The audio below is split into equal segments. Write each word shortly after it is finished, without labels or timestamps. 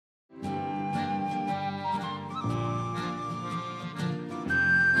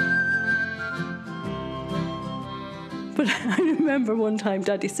But I remember one time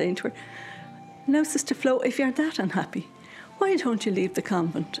Daddy saying to her, "Now, Sister Flo, if you're that unhappy, why don't you leave the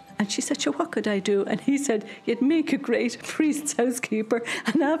convent?" And she said, "Sure, what could I do?" And he said, "You'd make a great priest's housekeeper."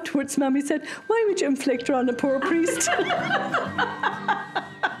 And afterwards, Mammy said, "Why would you inflict her on a poor priest?"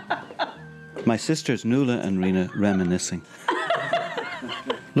 My sisters Nuala and Rena reminiscing.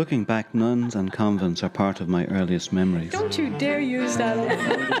 Looking back, nuns and convents are part of my earliest memories. Don't you dare use that.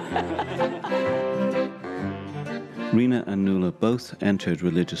 Rena and Nuala both entered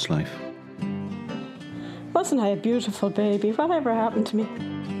religious life. Wasn't I a beautiful baby? Whatever happened to me?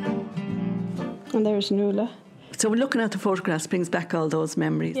 And there's Nuala. So looking at the photographs brings back all those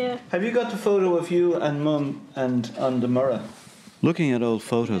memories. Yeah. Have you got the photo of you and Mum and on the Murrah? Looking at old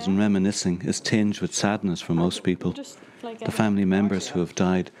photos and reminiscing is tinged with sadness for most people. The family members who have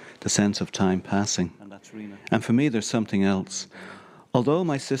died, the sense of time passing. And for me, there's something else. Although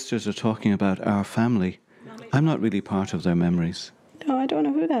my sisters are talking about our family, I'm not really part of their memories. No, I don't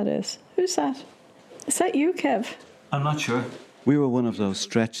know who that is. Who's that? Is that you, Kev? I'm not sure. We were one of those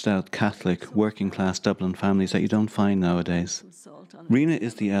stretched-out Catholic, working-class Dublin families that you don't find nowadays. Rena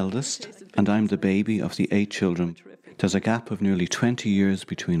is the eldest, and I'm the baby of the 8 children. There's a gap of nearly 20 years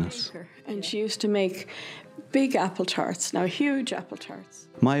between us. And she used to make big apple tarts, now huge apple tarts.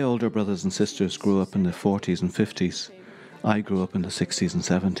 My older brothers and sisters grew up in the 40s and 50s. I grew up in the 60s and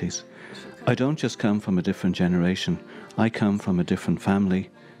 70s. I don't just come from a different generation. I come from a different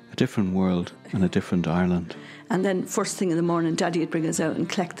family, a different world, and a different Ireland. And then first thing in the morning, Daddy would bring us out and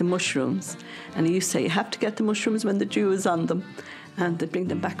collect the mushrooms. And he used to say, "You have to get the mushrooms when the dew is on them." And they'd bring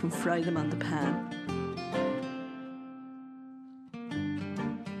them back and fry them on the pan.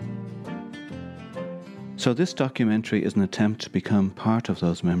 So this documentary is an attempt to become part of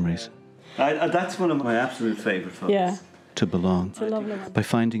those memories. That's one of my absolute favourite photos. Yeah. To belong. It's a lovely one. By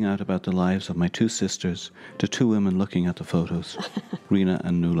finding out about the lives of my 2 sisters, the 2 women looking at the photos, Rena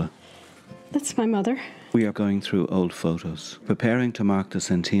and Nuala. That's my mother. We are going through old photos, preparing to mark the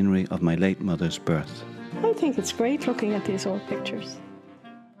centenary of my late mother's birth. I think it's great looking at these old pictures.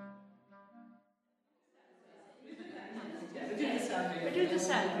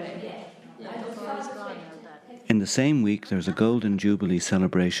 In the same week, there's a Golden Jubilee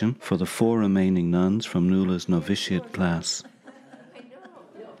celebration for the 4 remaining nuns from Nuala's novitiate class.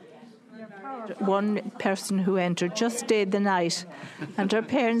 One person who entered just stayed the night, and her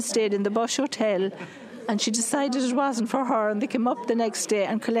parents stayed in the Bush Hotel, and she decided it wasn't for her, and they came up the next day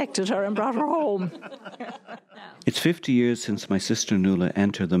and collected her and brought her home. It's 50 years since my sister Nuala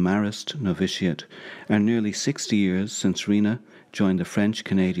entered the Marist novitiate, and nearly 60 years since Rena joined the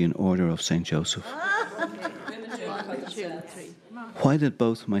French-Canadian Order of St. Joseph. Why did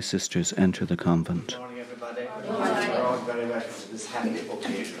both my sisters enter the convent? Good morning, everybody. We're all very welcome to this happy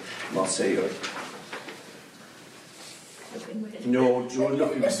occasion. Must say you. No, Joe,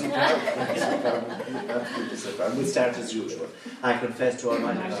 look, you're superb. Absolutely superb. We'll start as usual. I confess to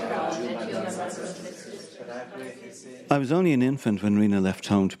Almighty God. I was only an infant when Rena left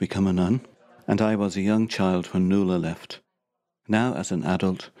home to become a nun, and I was a young child when Nuala left. Now, as an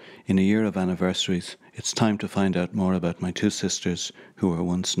adult, in a year of anniversaries, it's time to find out more about my 2 sisters who were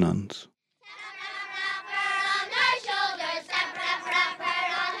once nuns.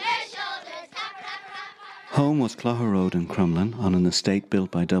 Home was Clough Road in Crumlin on an estate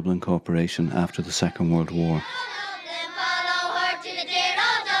built by Dublin Corporation after the Second World War.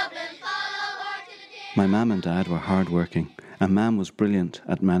 My mum and dad were hard-working, and Mam was brilliant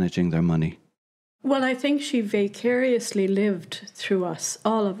at managing their money. Well, I think she vicariously lived through us,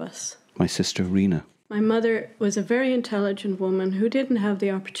 all of us. My sister Rena. My mother was a very intelligent woman who didn't have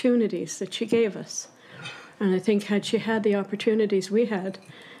the opportunities that she gave us. And I think had she had the opportunities we had,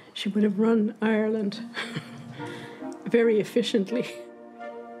 she would have run Ireland very efficiently.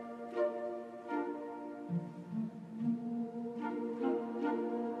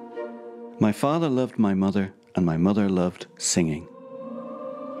 My father loved my mother, and my mother loved singing.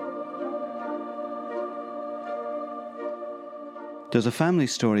 There's a family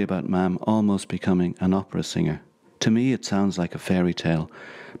story about Mam almost becoming an opera singer. To me, it sounds like a fairy tale,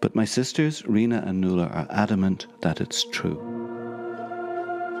 but my sisters, Rena and Nuala, are adamant that it's true.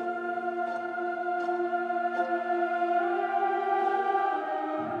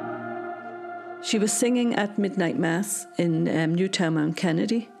 She was singing at midnight mass in Newtown Mount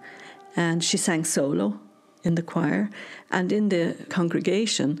Kennedy, and she sang solo in the choir. And in the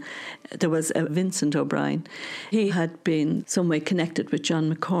congregation, there was a Vincent O'Brien. He had been some way connected with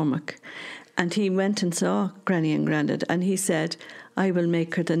John McCormack, and he went and saw Granny and Grandad, and he said, "I will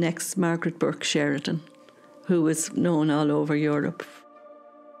make her the next Margaret Burke Sheridan," who was known all over Europe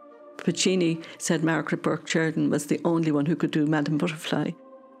Puccini said Margaret Burke-Sheridan was the only one who could do Madame Butterfly.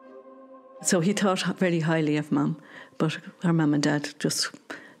 So he thought very highly of Mum, but our Mum and Dad just,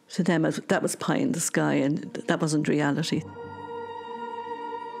 to them, that was pie in the sky and that wasn't reality.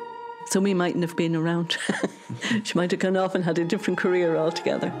 So we mightn't have been around. She might have gone off and had a different career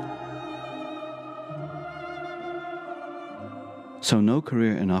altogether. So no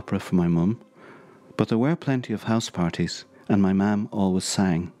career in opera for my mum, but there were plenty of house parties, and my mam always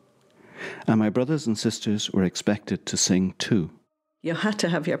sang. And my brothers and sisters were expected to sing too. You had to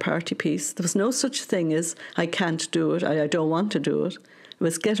have your party piece. There was no such thing as, I can't do it, I don't want to do it. It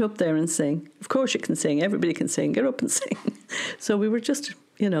was get up there and sing. Of course you can sing, everybody can sing, get up and sing. So we were just,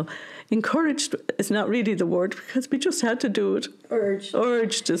 encouraged is not really the word, because we just had to do it. Urged.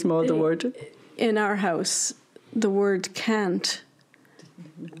 Urged is more the word. In our house, the word can't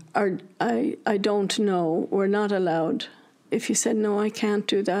or I don't know, were not allowed. If you said, no, I can't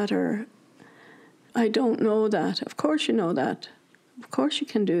do that, or I don't know that, of course you know that. Of course you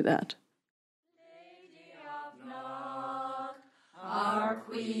can do that. Lady of Knock, our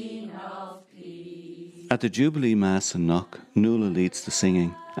Queen of Peace. At the Jubilee Mass in Knock, Nuala leads the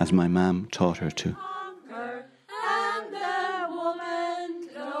singing, as my mam taught her to. And the woman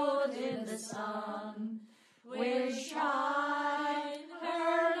clothed in the sun will shine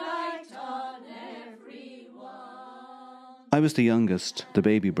her light on everyone. I was the youngest, the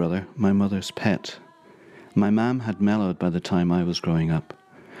baby brother, my mother's pet. My mam had mellowed by the time I was growing up.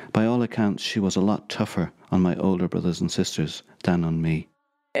 By all accounts, she was a lot tougher on my older brothers and sisters than on me.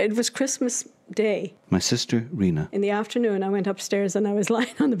 It was Christmas Day. My sister, Rena. In the afternoon, I went upstairs and I was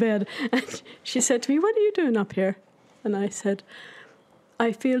lying on the bed. And she said to me, what are you doing up here? And I said,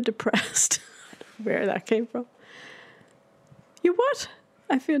 I feel depressed. I don't know where that came from. You what?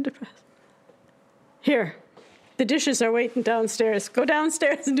 I feel depressed. Here, the dishes are waiting downstairs. Go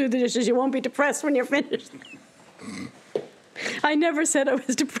downstairs and do the dishes. You won't be depressed when you're finished. I never said I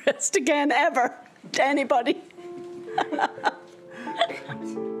was depressed again, ever, to anybody.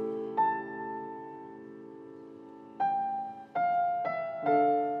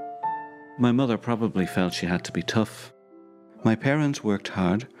 My mother probably felt she had to be tough. My parents worked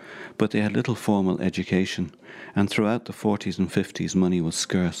hard, but they had little formal education, and throughout the 40s and 50s money was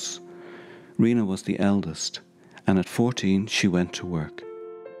scarce. Rena was the eldest, and at 14 she went to work.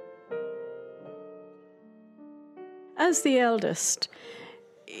 As the eldest,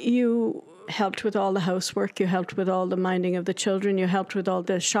 you helped with all the housework, you helped with all the minding of the children, you helped with all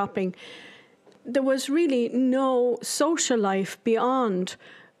the shopping. There was really no social life beyond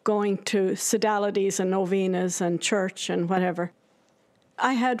going to sodalities and novenas and church and whatever.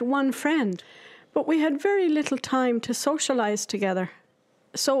 I had one friend, but we had very little time to socialise together.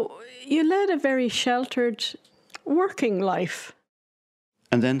 So you led a very sheltered working life.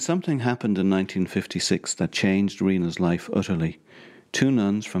 And then something happened in 1956 that changed Rena's life utterly. 2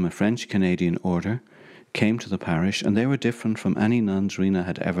 nuns from a French-Canadian order came to the parish, and they were different from any nuns Rena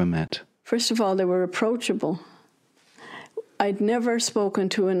had ever met. First of all, they were approachable. I'd never spoken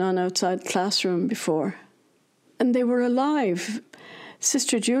to a nun outside the classroom before. And they were alive.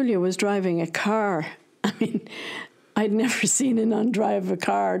 Sister Julia was driving a car. I mean, I'd never seen a nun drive a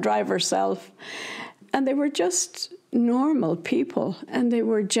car, drive herself. And they were just normal people, and they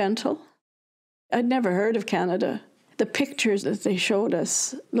were gentle. I'd never heard of Canada. The pictures that they showed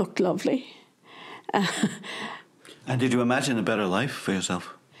us looked lovely. And did you imagine a better life for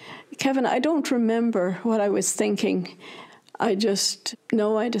yourself? Kevin, I don't remember what I was thinking. I just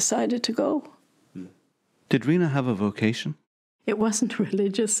know I decided to go. Did Rena have a vocation? It wasn't a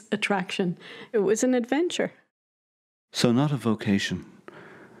religious attraction. It was an adventure. So not a vocation.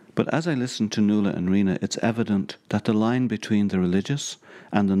 But as I listen to Nuala and Rena, it's evident that the line between the religious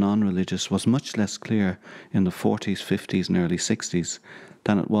and the non-religious was much less clear in the 40s, 50s and early 60s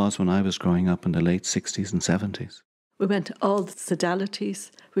than it was when I was growing up in the late 60s and 70s. We went to all the sodalities.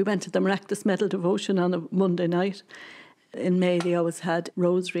 We went to the Miraculous Medal Devotion on a Monday night. In May, they always had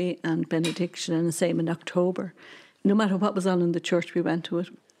Rosary and Benediction, and the same in October. No matter what was on in the church, we went to it.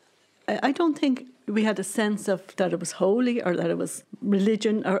 I don't think we had a sense of that it was holy or that it was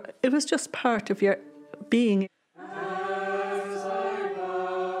religion, or it was just part of your being.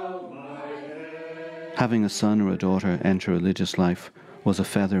 Having a son or a daughter enter religious life was a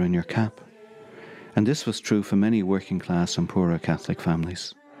feather in your cap. And this was true for many working class and poorer Catholic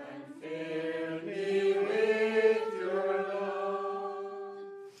families.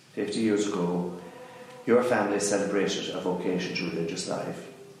 50 years ago, your family celebrated a vocation to religious life.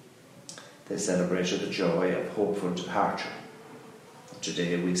 They celebrated the joy of hopeful departure.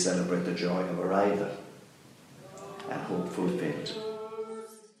 Today we celebrate the joy of arrival and hope fulfilled.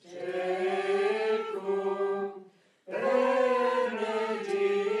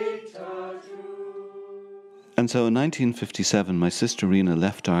 so in 1957, my sister Rena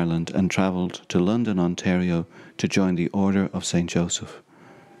left Ireland and travelled to London, Ontario to join the Order of St. Joseph.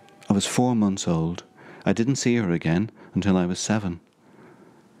 I was 4 months old. I didn't see her again until I was 7.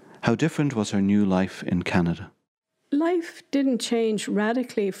 How different was her new life in Canada? Life didn't change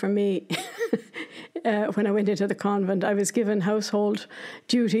radically for me when I went into the convent. I was given household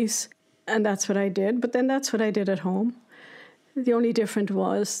duties, and that's what I did. But then that's what I did at home. The only difference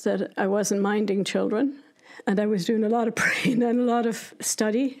was that I wasn't minding children, and I was doing a lot of praying and a lot of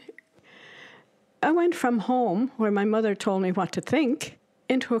study. I went from home, where my mother told me what to think,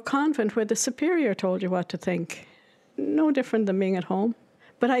 into a convent where the superior told you what to think. No different than being at home.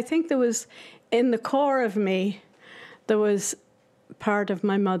 But I think there was, in the core of me, there was part of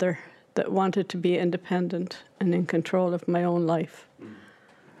my mother that wanted to be independent and in control of my own life.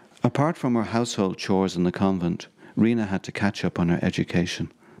 Apart from her household chores in the convent, Rena had to catch up on her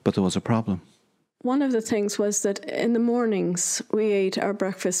education, but there was a problem. One of the things was that in the mornings we ate our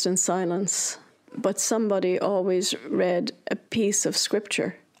breakfast in silence, but somebody always read a piece of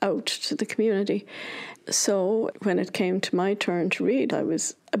scripture out to the community. So when it came to my turn to read, I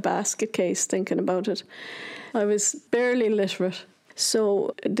was a basket case thinking about it. I was barely literate.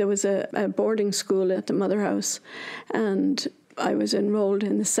 So there was a boarding school at the mother house, and I was enrolled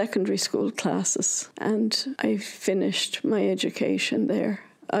in the secondary school classes, and I finished my education there.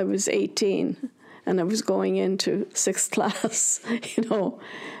 I was 18 and I was going into 6th class, you know.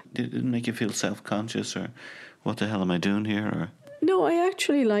 Did it make you feel self-conscious, or what the hell am I doing here? Or? No, I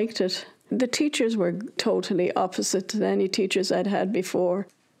actually liked it. The teachers were totally opposite to any teachers I'd had before.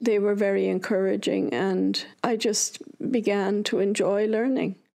 They were very encouraging, and I just began to enjoy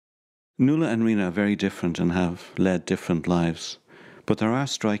learning. Nuala and Rena are very different and have led different lives, but there are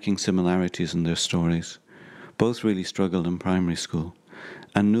striking similarities in their stories. Both really struggled in primary school,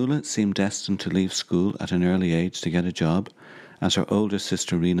 and Nuala seemed destined to leave school at an early age to get a job, as her older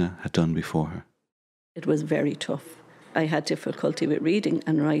sister Rena had done before her. It was very tough. I had difficulty with reading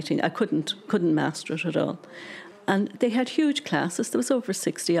and writing. I couldn't master it at all. And they had huge classes. There was over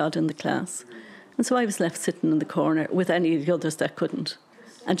 60 odd in the class. And so I was left sitting in the corner with any of the others that couldn't,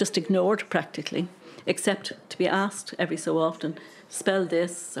 and just ignored practically, except to be asked every so often, spell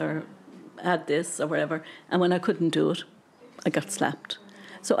this or add this or whatever. And when I couldn't do it, I got slapped.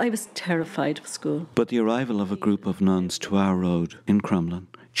 So I was terrified of school. But the arrival of a group of nuns to our road in Crumlin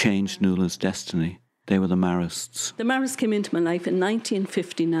changed Nuala's destiny. They were the Marists. The Marists came into my life in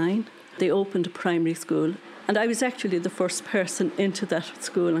 1959. They opened a primary school, and I was actually the first person into that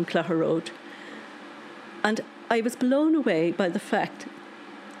school on Clogher Road. And I was blown away by the fact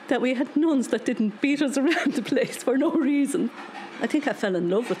that we had nuns that didn't beat us around the place for no reason. I think I fell in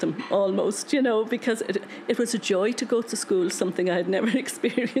love with them almost, you know, because it was a joy to go to school, something I had never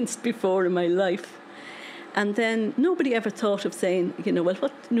experienced before in my life. And then nobody ever thought of saying, you know, well,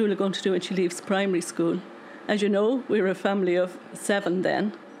 what's Nuala going to do when she leaves primary school? As you know, we were a family of 7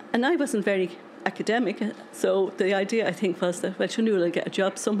 then, and I wasn't very academic, so the idea, I think, was that, well, Nuala will get a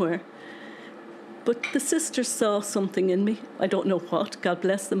job somewhere. But the sisters saw something in me. I don't know what, God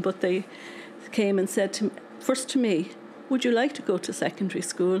bless them, but they came and said first to me, would you like to go to secondary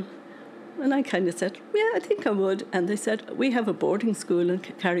school? And I kind of said, yeah, I think I would. And they said, we have a boarding school in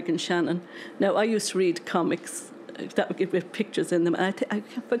Carrigan-Shannon. Now, I used to read comics that would give with pictures in them, and I've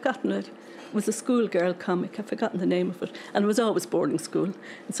forgotten it. It was a schoolgirl comic. I've forgotten the name of it. And it was always boarding school.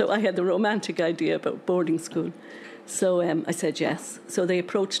 And so I had the romantic idea about boarding school. So I said yes. So they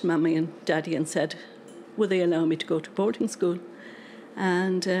approached Mammy and Daddy and said, would they allow me to go to boarding school?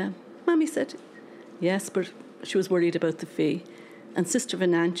 And Mammy said, yes, but she was worried about the fee. And Sister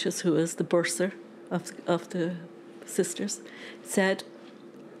Venantius, who was the bursar of the sisters, said,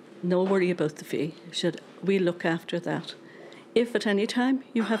 no worry about the fee. She said, we'll look after that. If at any time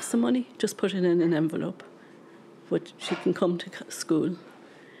you have some money, just put it in an envelope, which she can come to school.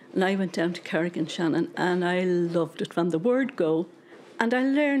 And I went down to Carrigan-Shannon, and I loved it from the word go. And I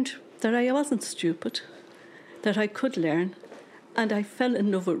learned that I wasn't stupid, that I could learn. And I fell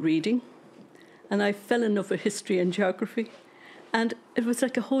in love with reading, and I fell in love with history and geography. And it was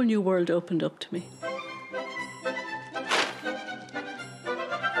like a whole new world opened up to me.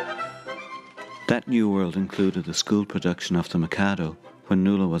 That new world included a school production of The Mikado when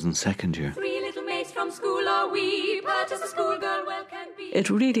Nuala was in 2nd year. 3 little maids from school are we, but as a schoolgirl well can be. It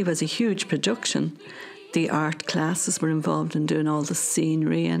really was a huge production. The art classes were involved in doing all the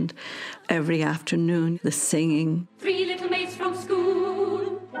scenery, and every afternoon the singing. 3 little maids from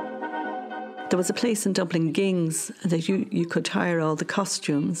school. There was a place in Dublin, Gings, that you could hire all the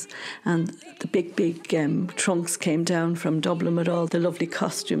costumes, and the big trunks came down from Dublin with all the lovely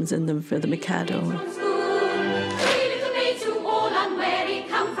costumes in them for the Mikado.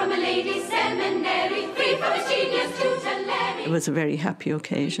 was a very happy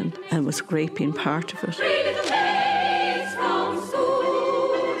occasion, and it was great being part of it.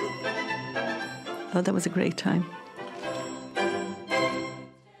 Oh, that was a great time.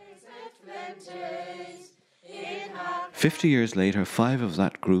 "50 years later, 5 of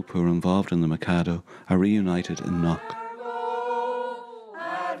that group who were involved in the Mikado are reunited in Knock.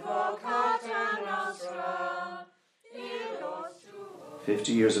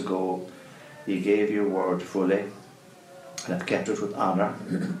 "50 years ago, you gave your word fully and have kept it with honour.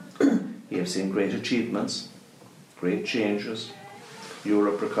 You have seen great achievements, great changes,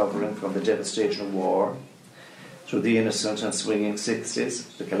 Europe recovering from the devastation of war, through the innocent and swinging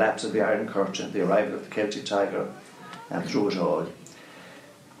 60s, the collapse of the Iron Curtain, the arrival of the Celtic Tiger, and through it all,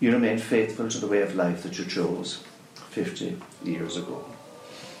 you remain faithful to the way of life that you chose 50 years ago.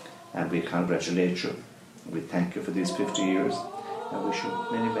 And we congratulate you. We thank you for these 50 years and wish you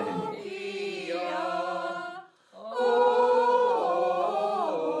many, many more."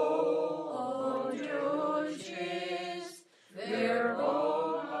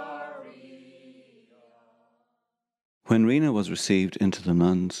 When Rena was received into the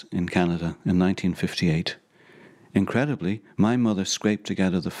nuns in Canada in 1958, incredibly, my mother scraped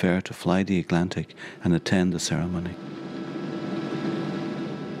together the fare to fly the Atlantic and attend the ceremony.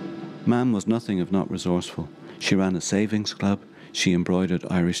 Mam was nothing if not resourceful. She ran a savings club, she embroidered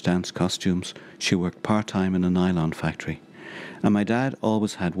Irish dance costumes, she worked part-time in a nylon factory. And my dad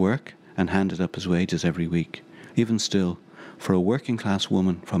always had work and handed up his wages every week. Even still, for a working-class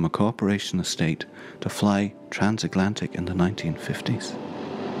woman from a corporation estate to fly transatlantic in the 1950s.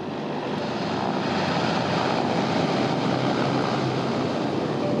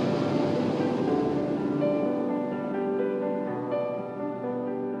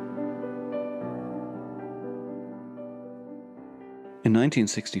 In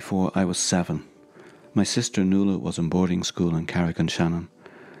 1964, I was 7. My sister Nuala was in boarding school in Carrick-on-Shannon.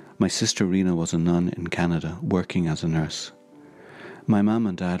 My sister Rena was a nun in Canada, working as a nurse. My mum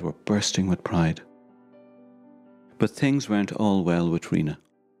and dad were bursting with pride. But things weren't all well with Rena.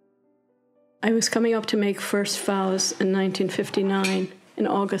 I was coming up to make first vows in 1959, in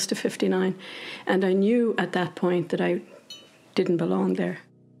August of 59, and I knew at that point that I didn't belong there.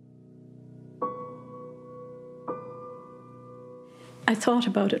 I thought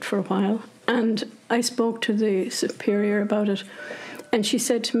about it for a while, and I spoke to the superior about it, and she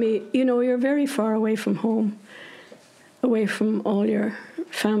said to me, "You know, you're very far away from home, away from all your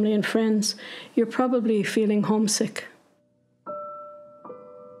family and friends. You're probably feeling homesick."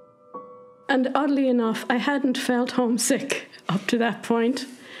 And oddly enough, I hadn't felt homesick up to that point,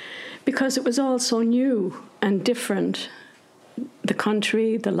 because it was all so new and different. The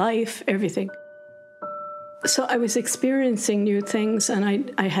country, the life, everything. So I was experiencing new things,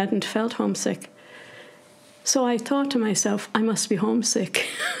 and I hadn't felt homesick. So I thought to myself, I must be homesick.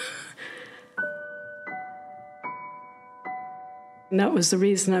 And that was the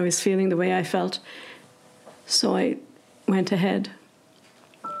reason I was feeling the way I felt. So I went ahead.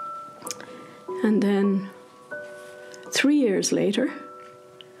 And then 3 years later,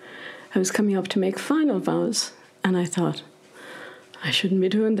 I was coming up to make final vows, and I thought, I shouldn't be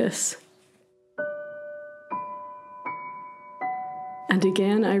doing this. And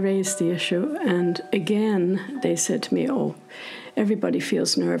again, I raised the issue, and again, they said to me, "Oh, everybody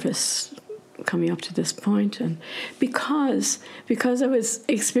feels nervous coming up to this point." And because I was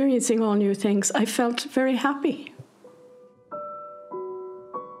experiencing all new things, I felt very happy.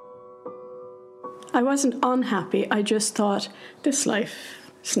 I wasn't unhappy. I just thought, this life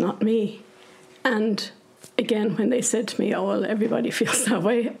is not me. And again, when they said to me, "Oh, well, everybody feels that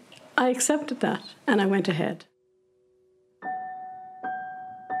way," I accepted that, and I went ahead.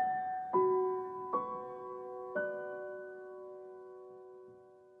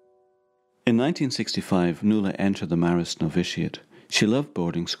 In 1965, Nuala entered the Marist novitiate. She loved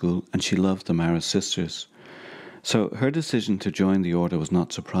boarding school and she loved the Marist sisters. So her decision to join the order was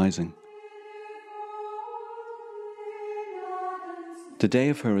not surprising. The day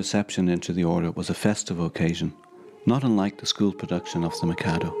of her reception into the order was a festive occasion, not unlike the school production of the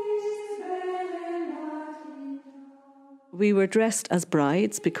Mikado. We were dressed as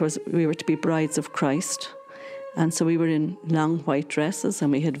brides because we were to be brides of Christ. And so we were in long white dresses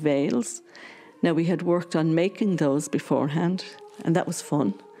and we had veils. Now, we had worked on making those beforehand, and that was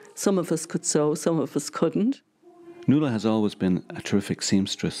fun. Some of us could sew, some of us couldn't. Nuala has always been a terrific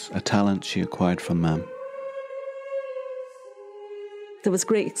seamstress, a talent she acquired from Mam. There was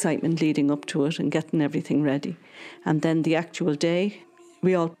great excitement leading up to it and getting everything ready. And then the actual day,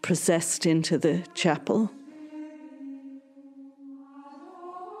 we all processed into the chapel.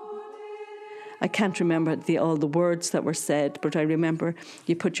 I can't remember all the words that were said, but I remember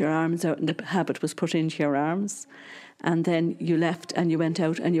you put your arms out and the habit was put into your arms. And then you left and you went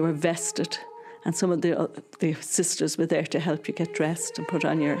out and you were vested. And some of the sisters were there to help you get dressed and put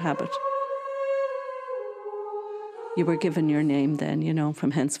on your habit. You were given your name then, you know,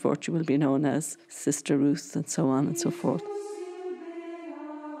 from henceforth you will be known as Sister Ruth and so on and so forth.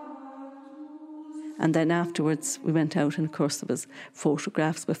 And then afterwards we went out and of course there was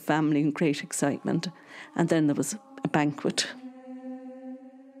photographs with family and great excitement. And then there was a banquet.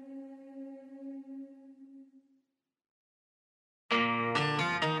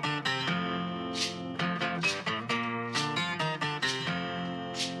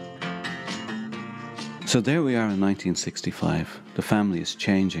 So there we are in 1965. The family is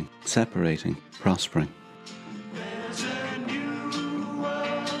changing, separating, prospering. There's a new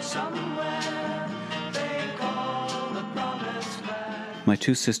world somewhere they call the promised land. My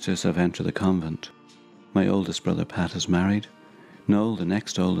two sisters have entered the convent. My oldest brother Pat is married. Noel, the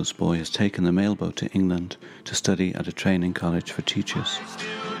next oldest boy, has taken the mailboat to England to study at a training college for teachers.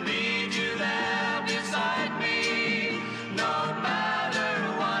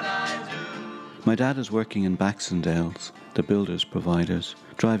 My dad is working in Baxendales, the builders' providers,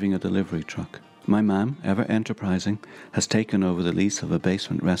 driving a delivery truck. My mum, ever enterprising, has taken over the lease of a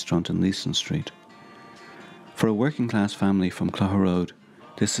basement restaurant in Leeson Street. For a working-class family from Clough Road,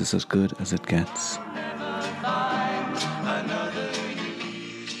 this is as good as it gets.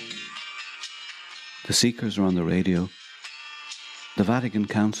 The Seekers are on the radio. The Vatican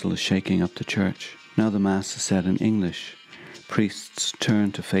Council is shaking up the church. Now the Mass is said in English. Priests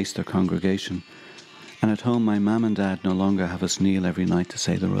turn to face their congregation, and at home my mum and dad no longer have us kneel every night to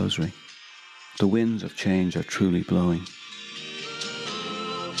say the rosary. The winds of change are truly blowing.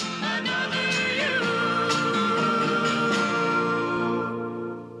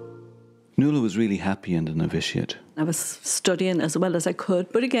 Nuala was really happy in the novitiate. I was studying as well as I could,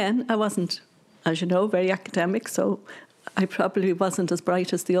 but again, I wasn't, as you know, very academic, so I probably wasn't as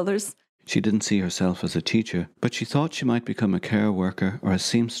bright as the others. She didn't see herself as a teacher, but she thought she might become a care worker or a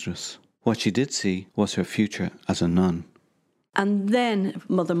seamstress. What she did see was her future as a nun. And then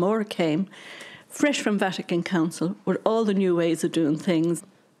Mother Moore came, fresh from Vatican Council, with all the new ways of doing things.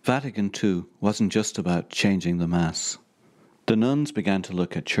 Vatican II wasn't just about changing the Mass. The nuns began to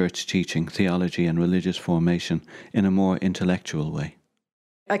look at church teaching, theology and religious formation in a more intellectual way.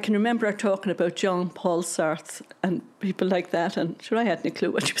 I can remember her talking about John Paul Sartre and people like that, and sure, I hadn't a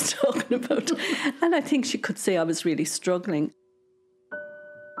clue what she was talking about. And I think she could say I was really struggling.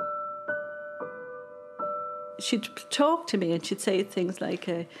 She'd talk to me and she'd say things like,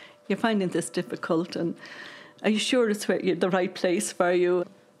 you're finding this difficult, and are you sure it's the right place for you?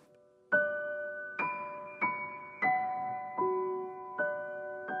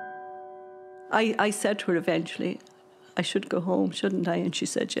 I said to her eventually, I should go home, shouldn't I? And she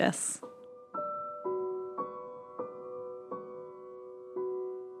said yes.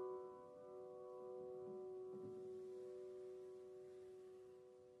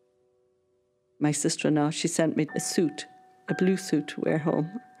 My sister-in-law, she sent me a suit, a blue suit to wear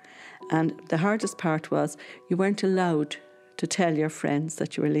home. And the hardest part was you weren't allowed to tell your friends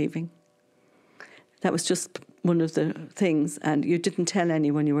that you were leaving. That was just one of the things, and you didn't tell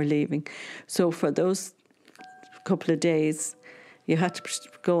anyone you were leaving. So for those couple of days, you had to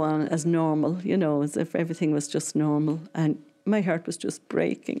go on as normal, you know, as if everything was just normal. And my heart was just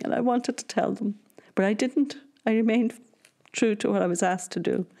breaking, and I wanted to tell them. But I didn't. I remained true to what I was asked to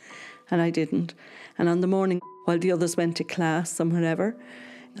do, and I didn't. And on the morning, while the others went to class or wherever,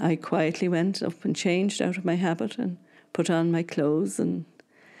 I quietly went up and changed out of my habit and put on my clothes. And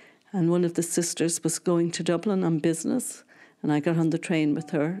one of the sisters was going to Dublin on business, and I got on the train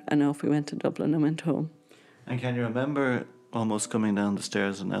with her, and off we went to Dublin and went home. And can you remember almost coming down the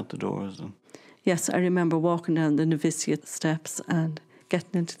stairs and out the doors? Yes, I remember walking down the novitiate steps and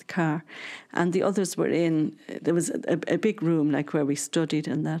getting into the car. And the others were in, there was a big room like where we studied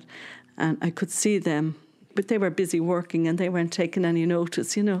and that, and I could see them, but they were busy working and they weren't taking any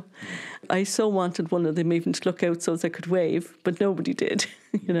notice, you know. I so wanted one of them even to look out so as I could wave, but nobody did,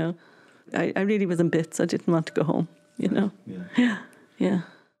 you know. I really was in bits. I didn't want to go home, you know. Yeah.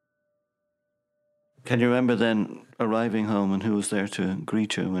 Can you remember then arriving home and who was there to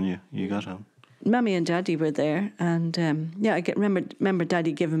greet you when you got home? Mummy and Daddy were there, and I remember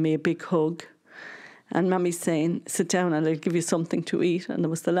Daddy giving me a big hug, and Mummy saying, "Sit down and I'll give you something to eat." And it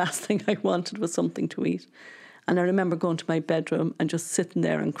was the last thing I wanted was something to eat. And I remember going to my bedroom and just sitting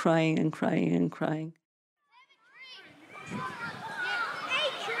there and crying and crying and crying.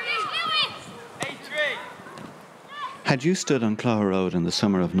 Had you stood on Clough Road in the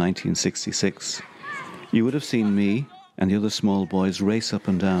summer of 1966, you would have seen me and the other small boys race up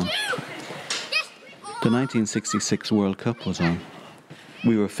and down. The 1966 World Cup was on.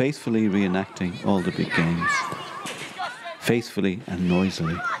 We were faithfully reenacting all the big games. Faithfully and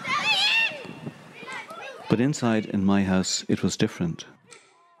noisily. But inside in my house, it was different.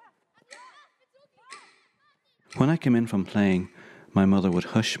 When I came in from playing, my mother would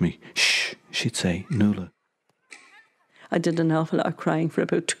hush me. Shh, she'd say, Nuala. I did an awful lot of crying for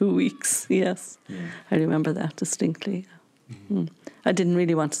about 2 weeks, yes. Yeah. I remember that distinctly. I didn't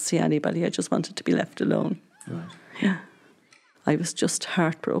really want to see anybody, I just wanted to be left alone. Right. Yeah. I was just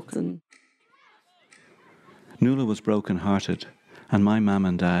heartbroken. Nuala was broken-hearted, and my mum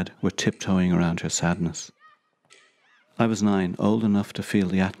and dad were tiptoeing around her sadness. I was 9, old enough to feel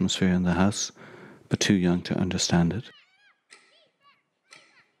the atmosphere in the house, but too young to understand it.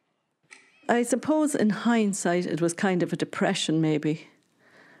 I suppose in hindsight it was kind of a depression maybe.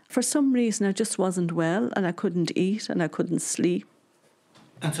 For some reason I just wasn't well and I couldn't eat and I couldn't sleep.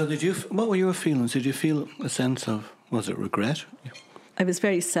 And so what were your feelings? Did you feel a sense of, was it regret? I was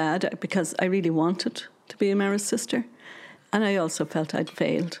very sad because I really wanted to be Amara's sister, and I also felt I'd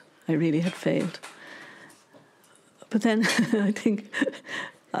failed. I really had failed. But then I think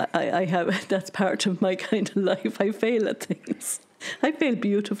I have, that's part of my kind of life. I fail at things. I fail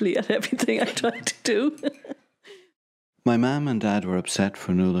beautifully at everything I try to do. My mum and dad were upset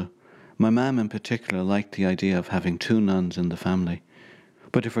for Nuala. My mum in particular liked the idea of having 2 nuns in the family.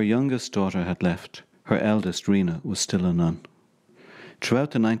 But if her youngest daughter had left, her eldest, Rena, was still a nun. Throughout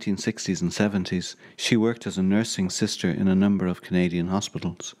the 1960s and 70s, she worked as a nursing sister in a number of Canadian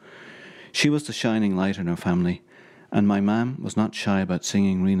hospitals. She was the shining light in her family, and my mum was not shy about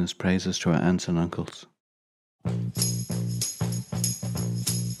singing Rena's praises to her aunts and uncles.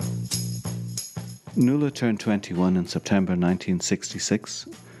 Nuala turned 21 in September 1966,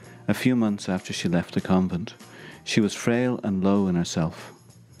 a few months after she left the convent. She was frail and low in herself.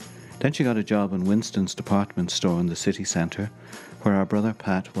 Then she got a job in Winston's department store in the city centre, where our brother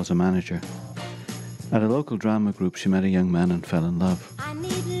Pat was a manager. At a local drama group, she met a young man and fell in love. I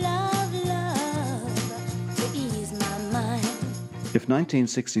need love, love to ease my mind. If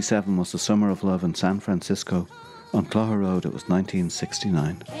 1967 was the summer of love in San Francisco, on Clough Road it was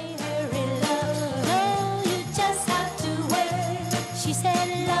 1969.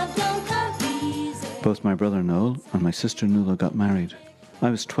 Both my brother Noel and my sister Nuala got married.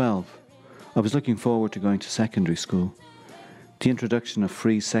 I was 12. I was looking forward to going to secondary school. The introduction of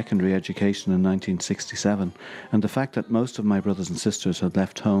free secondary education in 1967 and the fact that most of my brothers and sisters had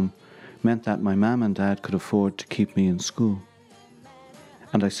left home meant that my mum and dad could afford to keep me in school.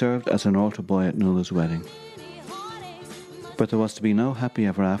 And I served as an altar boy at Nuala's wedding. But there was to be no happy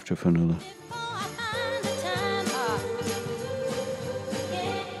ever after for Nuala.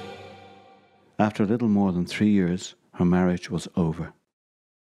 After a little more than 3 years, her marriage was over.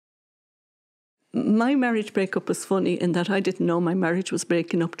 My marriage breakup was funny in that I didn't know my marriage was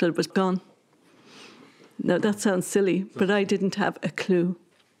breaking up till it was gone. Now, that sounds silly, but I didn't have a clue.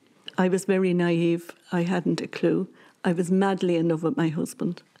 I was very naive. I hadn't a clue. I was madly in love with my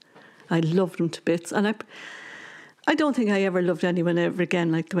husband. I loved him to bits. And I don't think I ever loved anyone ever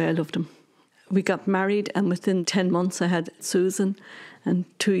again like the way I loved him. We got married, and within 10 months I had Susan, and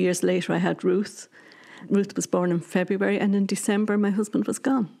 2 years later I had Ruth. Ruth was born in February, and in December my husband was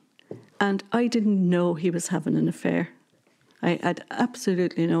gone. And I didn't know he was having an affair. I had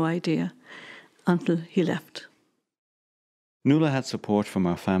absolutely no idea until he left. Nuala had support from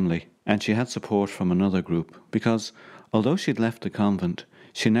our family, and she had support from another group, because although she'd left the convent,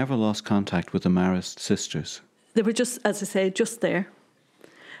 she never lost contact with the Marist sisters. They were just, as I say, just there.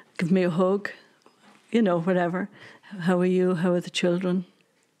 Give me a hug, you know, whatever. How are you? How are the children?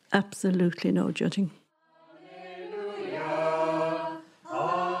 Absolutely no judging.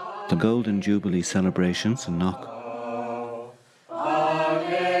 The Golden Jubilee celebrations in Knock.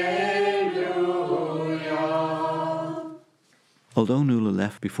 Although Nuala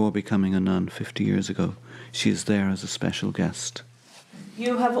left before becoming a nun 50 years ago, she is there as a special guest.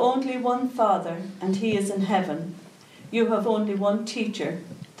 You have only one Father, and He is in heaven. You have only one teacher,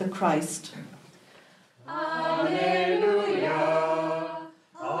 the Christ. Alleluia.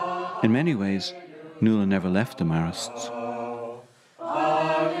 In many ways, Nuala never left the Marists.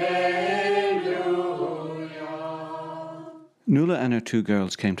 Nuala and her 2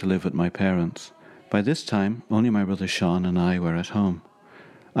 girls came to live with my parents. By this time, only my brother Sean and I were at home.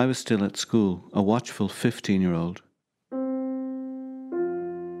 I was still at school, a watchful 15-year-old.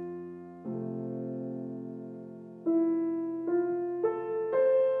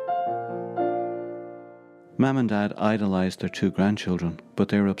 Mum and Dad idolised their 2 grandchildren, but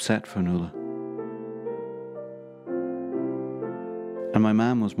they were upset for Nuala. And my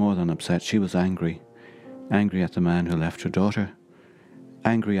mum was more than upset, she was angry. Angry at the man who left her daughter.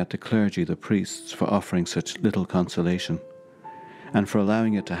 Angry at the clergy, the priests, for offering such little consolation. And for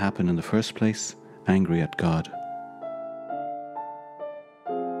allowing it to happen in the first place, angry at God.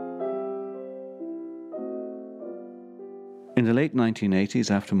 In the late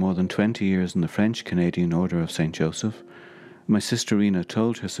 1980s, after more than 20 years in the French-Canadian Order of St. Joseph, my sister Rena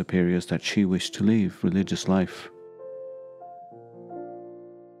told her superiors that she wished to leave religious life.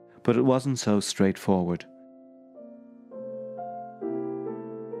 But it wasn't so straightforward.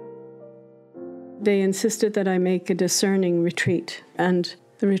 They insisted that I make a discerning retreat. And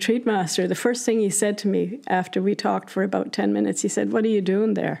the retreat master, the first thing he said to me after we talked for about 10 minutes, he said, "What are you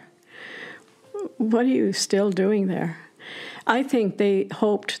doing there? What are you still doing there?" I think they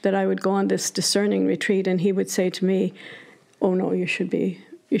hoped that I would go on this discerning retreat and he would say to me, "Oh no, you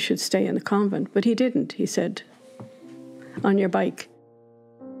should stay in the convent." But he didn't. He said, "On your bike."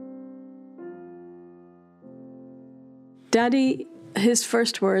 Daddy, his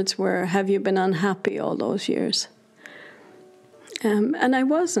first words were, "Have you been unhappy all those years?" And I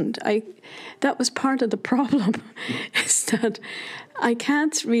wasn't. That was part of the problem, is that I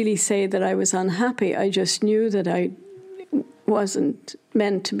can't really say that I was unhappy. I just knew that I wasn't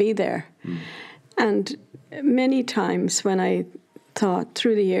meant to be there. And many times when I thought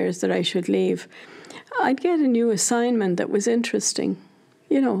through the years that I should leave, I'd get a new assignment that was interesting.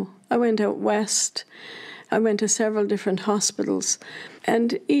 You know, I went out west. I went to several different hospitals,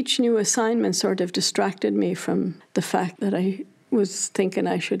 and each new assignment sort of distracted me from the fact that I was thinking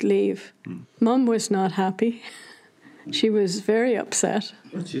I should leave. Mum was not happy. She was very upset.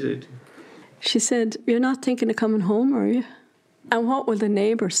 What she did? She said, "You're not thinking of coming home, are you? And what will the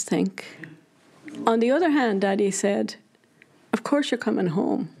neighbours think?" On the other hand, Daddy said, "Of course you're coming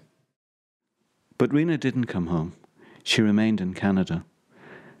home." But Rena didn't come home. She remained in Canada.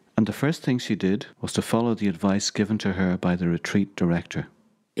 And the first thing she did was to follow the advice given to her by the retreat director.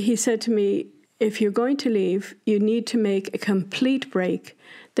 He said to me, "If you're going to leave, you need to make a complete break.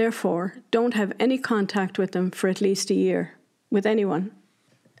 Therefore, don't have any contact with them for at least a year, with anyone."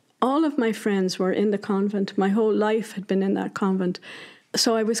 All of my friends were in the convent. My whole life had been in that convent.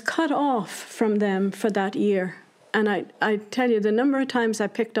 So I was cut off from them for that year. And I tell you, the number of times I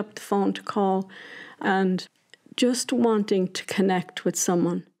picked up the phone to call and just wanting to connect with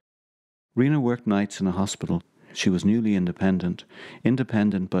someone. Rena worked nights in a hospital. She was newly independent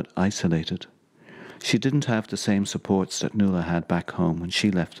but isolated. She didn't have the same supports that Nuala had back home when she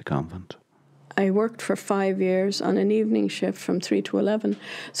left the convent. I worked for 5 years on an evening shift from 3 to 11.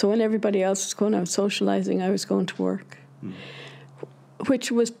 So when everybody else was going out socialising, I was going to work,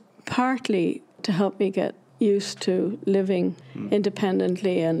 which was partly to help me get used to living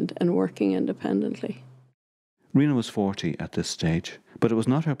independently and working independently. Rena was 40 at this stage, but it was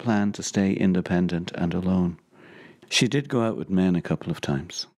not her plan to stay independent and alone. She did go out with men a couple of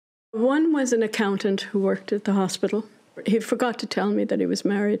times. One was an accountant who worked at the hospital. He forgot to tell me that he was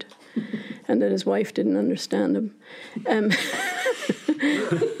married and that his wife didn't understand him. Well,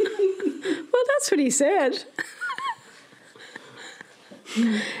 that's what he said.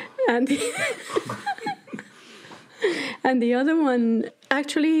 And the other one,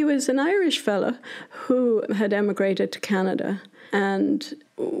 actually, he was an Irish fella who had emigrated to Canada. And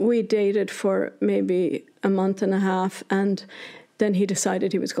we dated for maybe a month and a half. And then he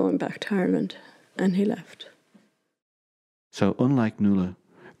decided he was going back to Ireland. And he left. So unlike Nuala,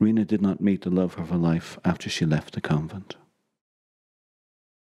 Rena did not meet the love of her life after she left the convent.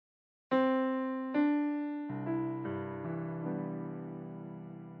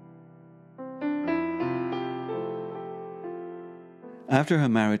 After her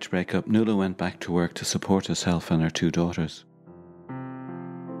marriage breakup, Nuala went back to work to support herself and her 2 daughters.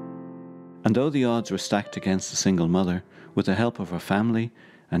 And though the odds were stacked against the single mother, with the help of her family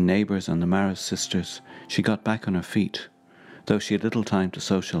and neighbours and the Maris sisters, she got back on her feet, though she had little time to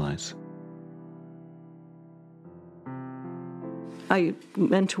socialise. I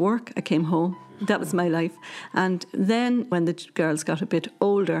went to work, I came home. That was my life. And then when the girls got a bit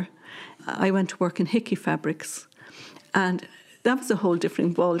older, I went to work in Hickey Fabrics. And that was a whole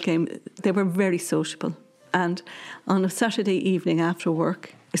different ball game. They were very sociable. And on a Saturday evening after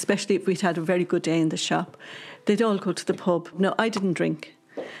work, especially if we'd had a very good day in the shop, they'd all go to the pub. No, I didn't drink.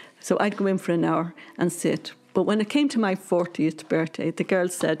 So I'd go in for an hour and sit. But when it came to my 40th birthday, the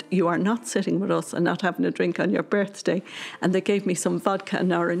girls said, "You are not sitting with us and not having a drink on your birthday." And they gave me some vodka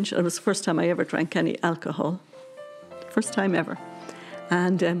and orange. It was the first time I ever drank any alcohol. First time ever.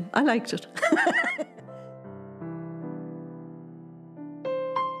 And I liked it.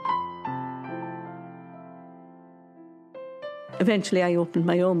 Eventually I opened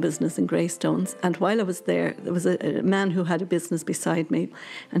my own business in Greystones, and while I was there was a man who had a business beside me,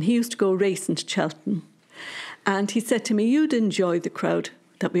 and he used to go racing to Cheltenham. And he said to me, "You'd enjoy the crowd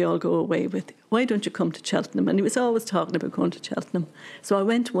that we all go away with. Why don't you come to Cheltenham?" And he was always talking about going to Cheltenham. So I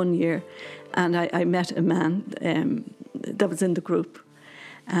went one year, and I met a man that was in the group.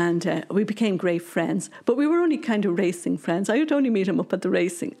 And we became great friends. But we were only kind of racing friends. I would only meet him up at the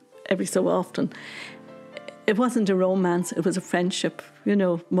racing every so often. It wasn't a romance, it was a friendship,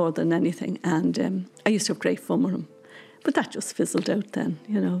 more than anything. And I used to have great fun with him. But that just fizzled out then,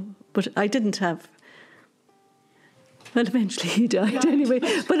 But I didn't have... Well, eventually he died anyway.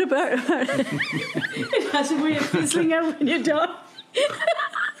 But it has a way of fizzling out when you die.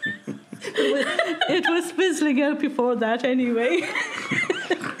 It was fizzling out before that anyway.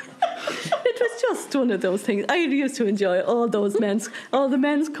 It was just one of those things. I used to enjoy all the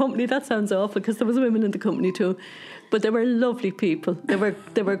men's company. That sounds awful because there was women in the company too, but they were lovely people. They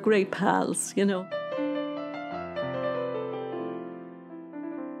were great pals,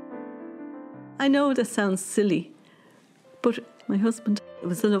 I know this sounds silly, but my husband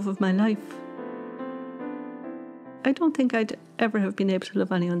was the love of my life. I don't think I'd ever have been able to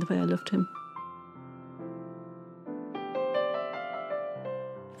love anyone the way I loved him.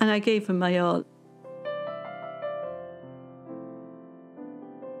 And I gave him my all.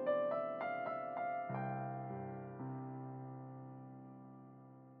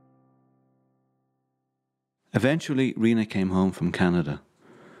 Eventually, Rena came home from Canada.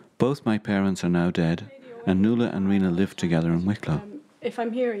 Both my parents are now dead, and Nuala and Rena live together in Wicklow. If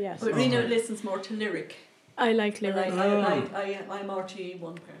I'm here, yes. But Rena listens more to lyric. I like lyric. I'm RTE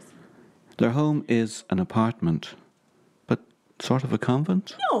one person. Their home is an apartment, but sort of a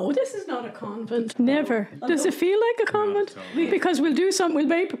convent? No, this is not a convent. Never. Does it feel like a convent? Because we'll do something,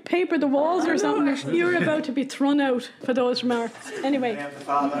 we'll paper the walls or something. You're about to be thrown out for those remarks. Anyway. In the name of the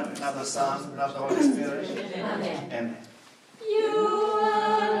Father, and of the Son, and of the Holy Spirit. Amen. You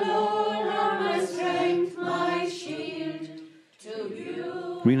alone are my strength, my shield. To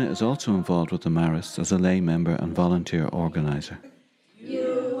you. Rena is also involved with the Marist as a lay member and volunteer organiser.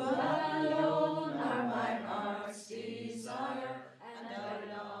 You alone are my heart's desire, and I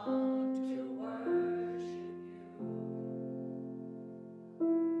long to worship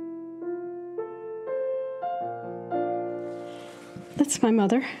you. That's my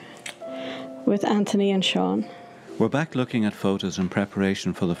mother with Anthony and Sean. We're back looking at photos in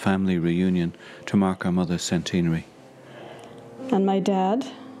preparation for the family reunion to mark our mother's centenary. And my dad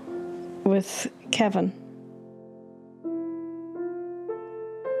with Kevin.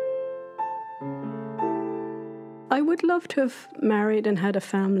 I would love to have married and had a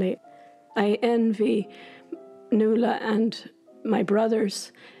family. I envy Nuala and my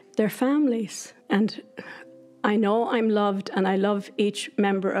brothers, their families. And I know I'm loved and I love each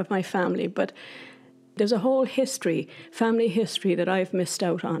member of my family, but there's a whole history, family history, that I've missed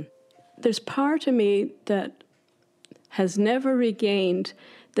out on. There's part of me that has never regained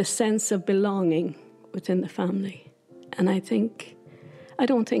the sense of belonging within the family. And I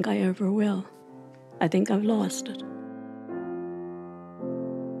don't think I ever will. I think I've lost it.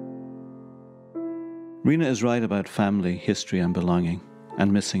 Rena is right about family, history and belonging,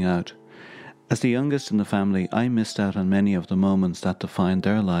 and missing out. As the youngest in the family, I missed out on many of the moments that defined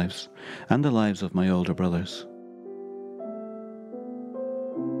their lives and the lives of my older brothers.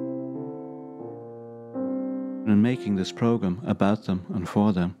 In making this programme about them and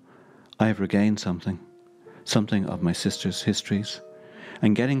for them, I have regained something of my sister's histories,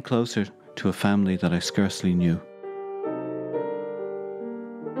 and getting closer to a family that I scarcely knew.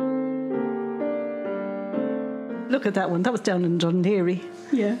 Look at that one. That was down in Dunleary.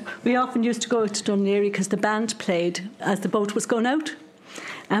 Yeah. We often used to go to Dunleary because the band played as the boat was going out.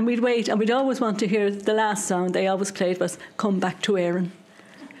 And we'd wait, and we'd always want to hear the last song they always played was Come Back to Erin.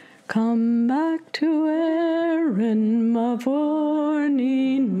 Come back to Erin,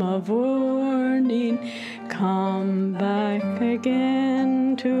 Mavourneen, Mavourneen. Come back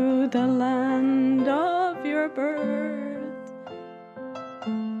again to the land